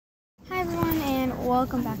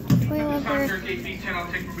welcome back to Toy Lover.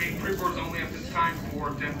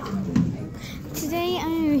 Today I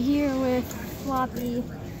am here with Floppy,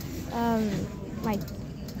 my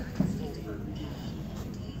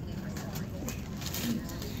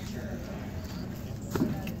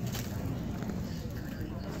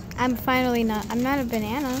I'm not a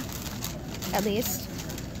banana, at least.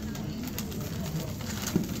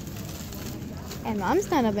 And Mom's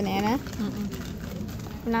not a banana.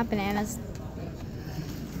 We're not bananas.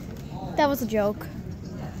 That was a joke.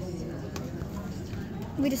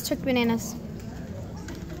 We just took bananas.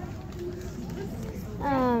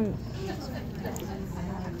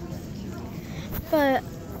 But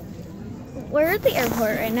we're at the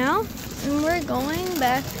airport right now, and we're going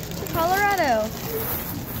back to Colorado.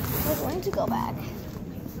 We're going to go back.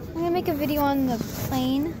 I'm gonna make a video on the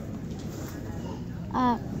plane.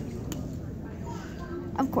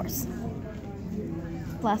 Of course.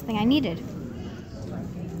 Last thing I needed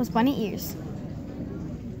was bunny ears.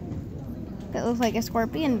 That looks like a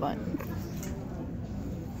scorpion butt.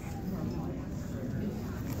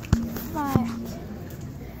 But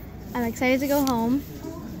I'm excited to go home,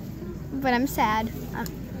 but I'm sad.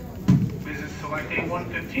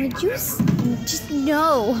 Would you just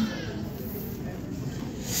no?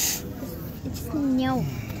 Just no.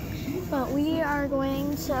 But we are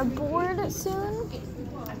going to board soon,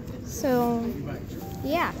 so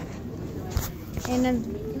yeah. And I'm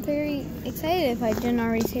very excited, if I didn't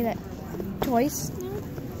already say that twice.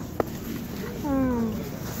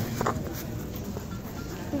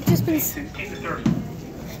 We've just been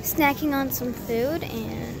snacking on some food,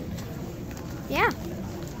 and yeah.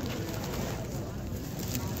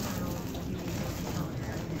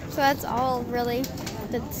 So that's all really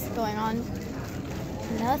that's going on.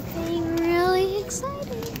 Nothing really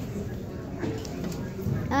exciting.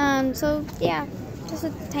 So yeah, just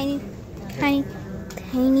a tiny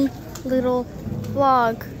little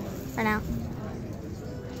vlog for now.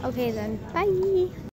 Okay then, bye.